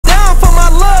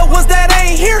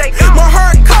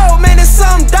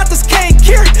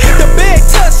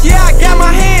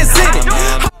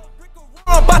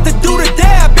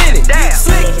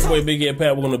boy Big Head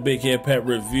Pat. We're on the Big Head Pat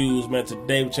Reviews, man.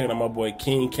 Today we're checking out my boy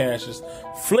King Cash's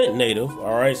Flint native,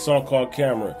 alright, song called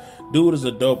Camera. Dude is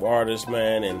a dope artist,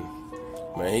 man, and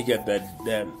man, he got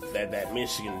that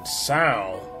Michigan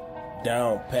sound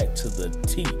down packed to the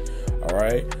T.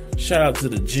 Alright. Shout out to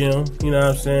the gym, you know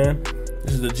what I'm saying?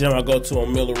 This is the gym I go to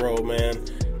on Miller Road, man.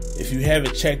 If you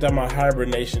haven't checked out my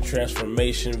hibernation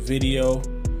transformation video,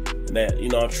 that, you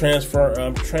know, I'm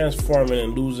transforming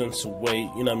and losing some weight,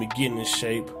 you know, I'm getting in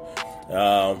shape.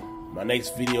 My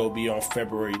next video will be on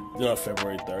February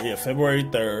 3rd. Yeah, February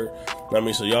 3rd. You know what I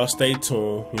mean? So y'all stay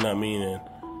tuned, you know what I mean? And,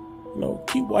 you know,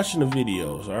 keep watching the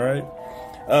videos, all right?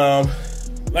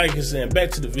 Like I said,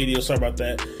 back to the video. Sorry about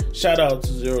that. Shout out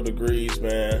to 0 Degrees,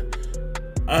 man.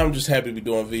 I'm just happy to be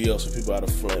doing videos for people out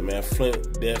of Flint, man.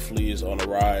 Flint definitely is on the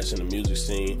rise in the music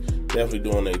scene. Definitely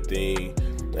doing their thing.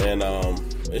 And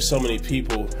there's so many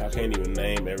people, I can't even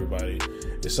name everybody.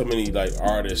 There's so many like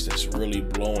artists that's really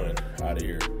blowing out of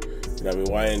here. You know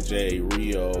what I mean? YNJ,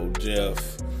 Rio,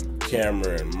 Jeff,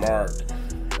 Cameron, Mark,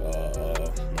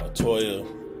 Toya,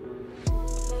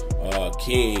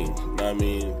 King, you know what I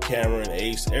mean? Cameron,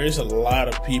 Ace. There's a lot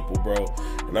of people, bro.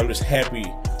 And I'm just happy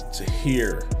to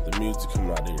hear the music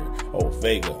coming out of here. Oh,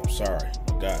 Vega, I'm sorry.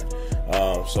 My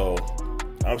God. So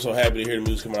I'm so happy to hear the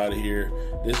music coming out of here.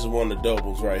 This is one of the dope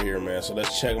ones right here, man. So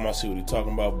let's check them out, see what he's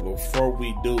talking about. But before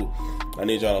we do, I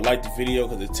need y'all to like the video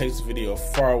because it takes the video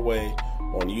far away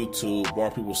on YouTube. More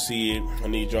people see it. I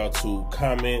need y'all to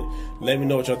comment. Let me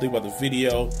know what y'all think about the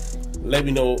video. Let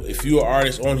me know if you're an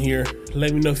artist on here.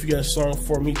 Let me know if you got a song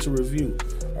for me to review.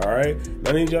 Alright?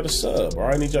 I need y'all to sub.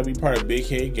 Alright? I need y'all to be part of Big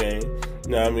Head Gang.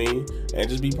 You know what I mean? And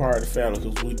just be part of the family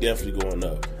because we definitely going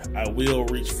up. I will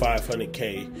reach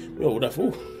 500K.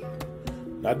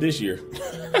 Not this year.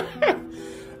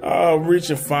 I'm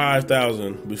reaching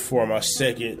 5,000 before my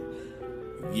second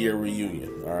year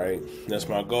reunion. Alright? That's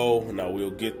my goal, and I will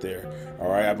get there.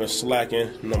 Alright? I've been slacking.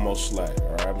 No more slack.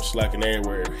 Alright? I've been slacking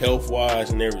everywhere,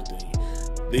 health-wise and everything.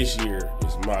 This year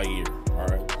is my year.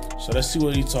 Alright? So let's see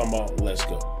what he's talking about. Let's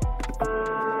go.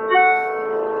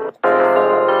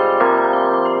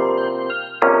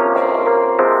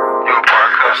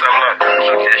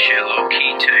 That shit low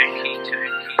key too.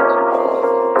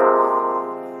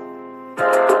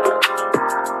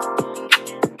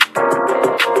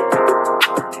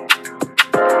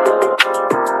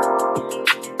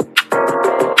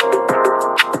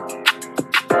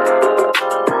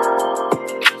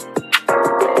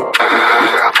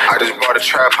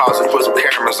 Trap house and put some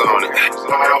cameras on it.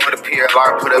 With a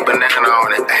PLR, put a banana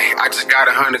on it. I just got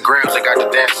 100 grams, I got the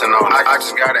dancing on it. I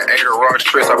just got an 8 of raw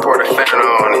strips, I poured a Fanta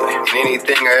on it. And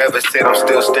anything I ever said, I'm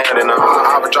still standing on it.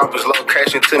 I would drop his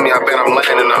location to me, I bet I'm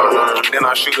landing on it. Then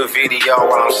I shoot a video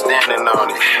while I'm standing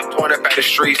on it. Point up at the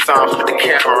street sign, put the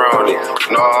camera on it.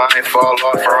 No, I ain't fall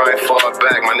off or I ain't fall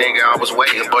back. My nigga, I was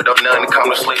waiting, but don't nothing come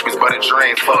to sleep. It's but a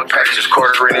dream. Fuck packages,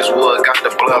 quarter in his wood, got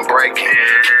the blood breaking.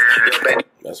 Yo, baby.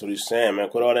 That's what he's saying, man.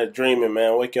 Quit all that dreaming,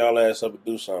 man. Wake y'all ass up and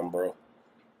do something, bro.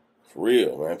 For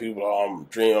real, man. People are, I'm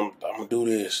dreaming, I'm going to do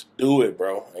this. Do it,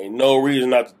 bro. Ain't no reason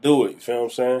not to do it. You feel what I'm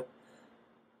saying?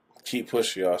 Keep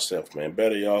pushing yourself, man.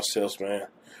 Better yourselves, man.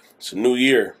 It's a new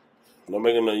year. Don't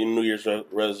make it a New Year's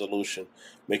resolution.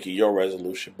 Make it your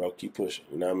resolution, bro. Keep pushing.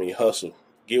 You know what I mean? Hustle.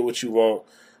 Get what you want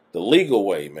the legal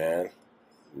way, man.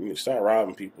 You need to start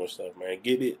robbing people and stuff, man.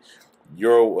 Get it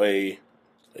your way,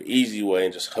 the easy way,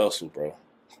 and just hustle, bro.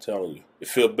 Telling you, it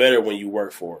feel better when you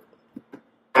work for it.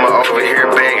 I'm over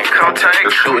here begging, come take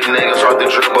it. Shooting niggas off the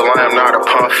dribble, I am not a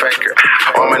pump faker.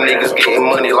 All my niggas getting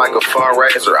money like a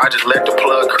fundraiser. I just left the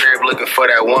plug crib looking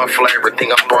for that one flavor.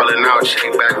 Think I'm balling out,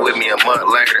 check back with me a month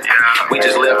later. We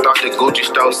just left off the Gucci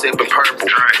store sipping purple.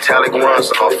 Metallic ones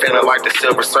on, feeling like the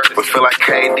Silver Surfer. Feel like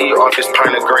KD off this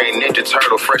pint of green Ninja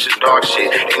Turtle, fresh as dog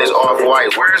shit. And it's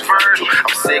off-white, where's Virgil?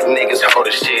 I'm sick niggas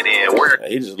holding shit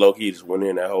in. He just low-key just went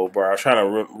in that whole bar. I was trying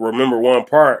to remember one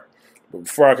part. But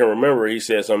before I can remember, he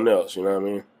said something else, you know what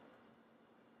I mean?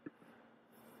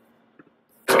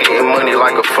 Getting money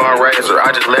like a fundraiser.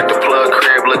 I just left the plug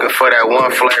crib looking for that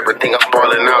one flavor. Think I'm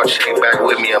balling out, check back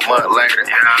with me a month later.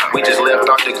 We just left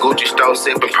off the Gucci store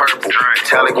sipping purple.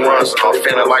 Metallic ones on,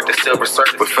 feeling like the Silver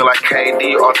Surfer. Feel like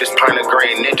KD off this pint of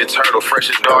green Ninja Turtle, fresh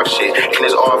as dog shit. And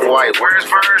it's off-white, where's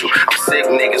Virgil? I'm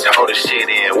sick niggas holding shit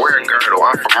in. Wear a girdle,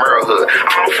 I'm from Merle Hood.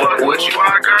 I don't fuck with you,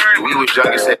 I girl. We was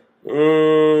young as hell.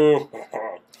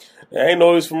 I ain't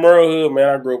know he's from Merle Hood, man.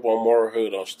 I grew up on Merle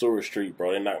Hood on Stewart Street,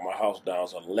 bro. They knocked my house down.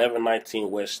 It's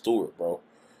 1119 West Stewart, bro.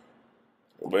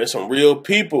 But there's some real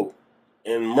people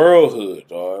in Merle Hood,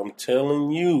 dog. I'm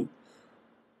telling you.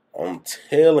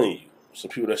 Some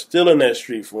people that's still in that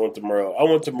street from went to Merle. I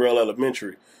went to Merle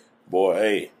Elementary. Boy,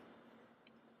 hey.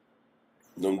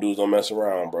 Them dudes don't mess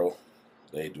around, bro.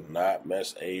 They do not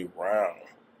mess around.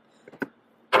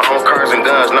 Own cars and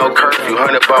guns, no curfew,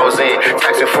 100 balls in.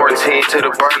 Taxing 14 to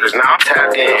the burgers, now I'm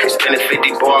tapped in. Spending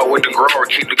 50 ball with the grower,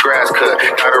 keep the grass cut.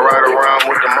 Gotta ride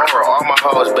around with the mower, all my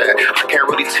hoes back. I can't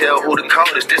really tell who the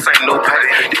coldest, this ain't no pay.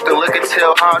 You can look and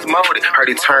tell how it's molded.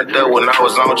 Heard he turned up when I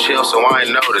was on chill, so I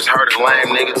ain't noticed. Heard a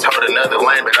lame nigga told another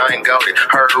lame, but I ain't goated.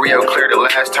 Heard Rio clear the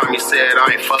last time he said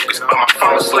I ain't focused. But my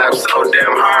phone slapped so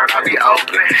damn hard, I be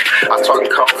open. I talking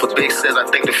cold for big says I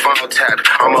think the phone tapped.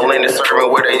 I'm a Linda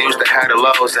serving where they used to have the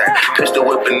lows at. Pistol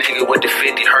whip a nigga with the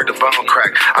 50, heard the bone crack.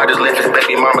 I just left his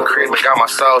baby mama crib and got my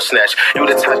soul snatched. You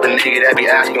the type of nigga that be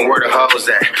asking where the hoes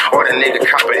at. Or the nigga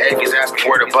copping AVs asking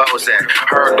where the bows at.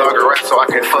 Heard dog a rat so I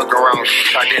can fuck around.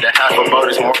 I did a half a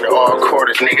boat, it's more than all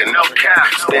quarters, nigga, no cap.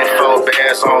 Spent 4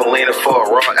 bands on leaning for a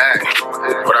raw act.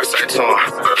 What I say to him?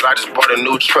 Cause I just bought a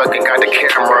new truck and got the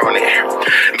camera on it.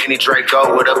 Mini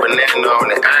Draco with a banana on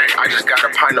it. I just got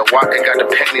a pint of vodka, got the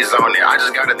panties on it. I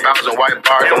just got 1,000 white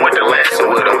bars and went to Lansing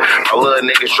with them. My little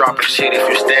niggas dropping shit if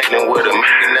you standing with them.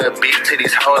 Making up beat to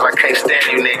these hoes, I can't stand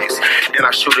you niggas. Then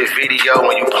I shoot a video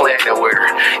when you planning with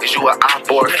her. Is you an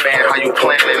outboard fan? How you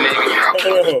planning,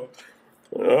 nigga?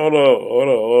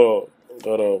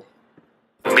 Hold on.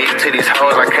 Beat to these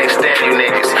hoes, I can't stand you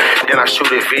niggas. Then I shoot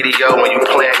a video when you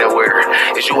planning with her.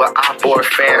 Is you an outboard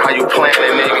fan? How you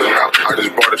planning, nigga? I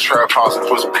just bought a trap house and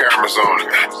put some cameras on it.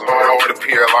 Over the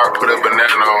PLR, put a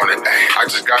banana on it. I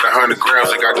just got 100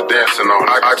 grams, I got the dancing on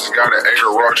it. I just got an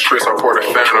 8 raw tris, I poured a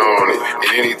Fanta on it.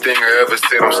 And anything I ever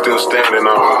said, I'm still standing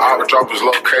on it. I would drop his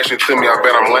location to me, I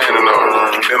bet I'm landing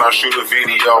on it. Then I shoot a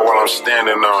video while I'm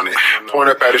standing on it.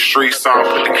 Point up at the street sign,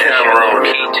 put the camera on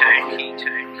it.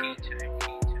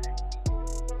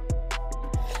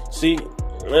 See,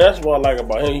 that's what I like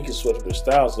about him. He can switch up his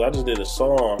styles. So I just did a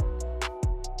song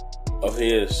of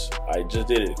his. I just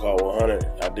did it called 100.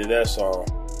 I did that song,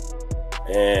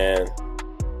 and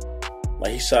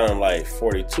like he sounded like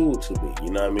 42 to me.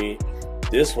 You know what I mean?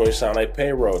 This one he sounded like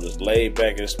Payroll, just laid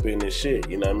back and spitting his shit.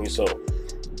 You know what I mean? So,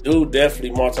 dude,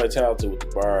 definitely multi-talented with the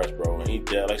bars, bro. And he,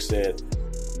 like I said,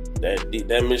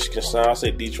 that Michigan sound. I say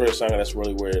Detroit sound. That's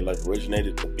really where it like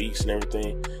originated, the beats and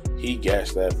everything. He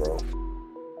gassed that, bro.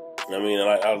 I mean,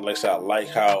 like I said, I like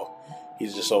how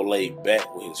he's just so laid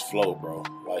back with his flow, bro.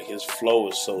 Like, his flow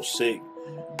is so sick.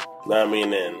 You know what I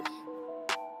mean? And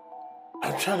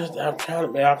I'm trying to,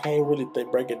 man, I can't really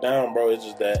break it down, bro. It's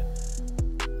just that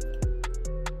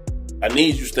I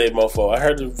need you to stay more focused. I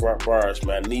heard the bars,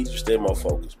 man. I need you to stay more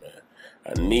focused, man.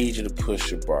 I need you to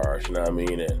push your bars, you know what I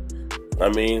mean? And I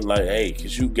mean, like, hey,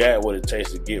 because you got what it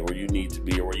takes to get where you need to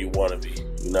be or where you want to be.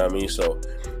 You know what I mean? So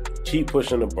keep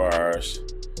pushing the bars.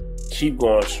 Keep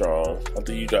going strong. I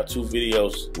think you got 2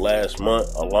 videos last month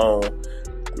alone.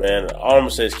 Man, all I'm going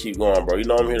to say is keep going, bro. You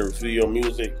know I'm here to review your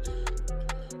music.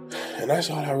 And that's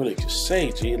all I really can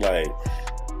say, G. Like,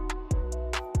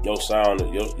 your sound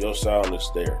is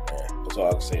there, man. That's all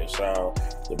I can say. Your sound,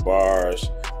 the bars.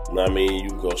 You know what I mean? You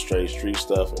can go straight street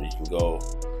stuff or you can go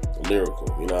lyrical.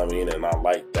 You know what I mean? And I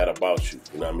like that about you.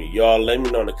 You know what I mean? Y'all let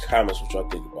me know in the comments what y'all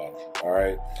think about it. All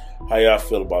right? How y'all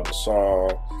feel about the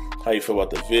song? How you feel about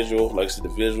the visual? Like I said, the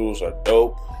visuals are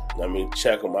dope. I mean,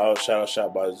 check them out. Shout out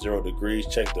Shot by 0 Degrees.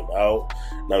 Check them out.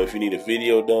 Now, if you need a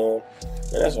video done,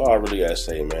 and that's all I really gotta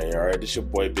say, man. All right, this your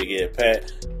boy Big Ed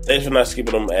Pat. Thanks for not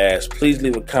skipping them ads. Please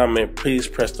leave a comment. Please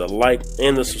press the like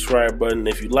and the subscribe button.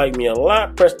 If you like me a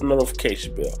lot, press the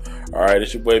notification bell. All right,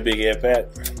 this your boy Big Ed Pat.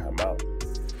 I'm out.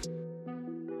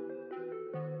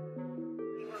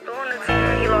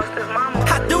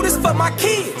 I do this for my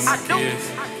kids.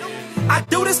 I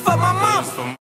do this for my mama.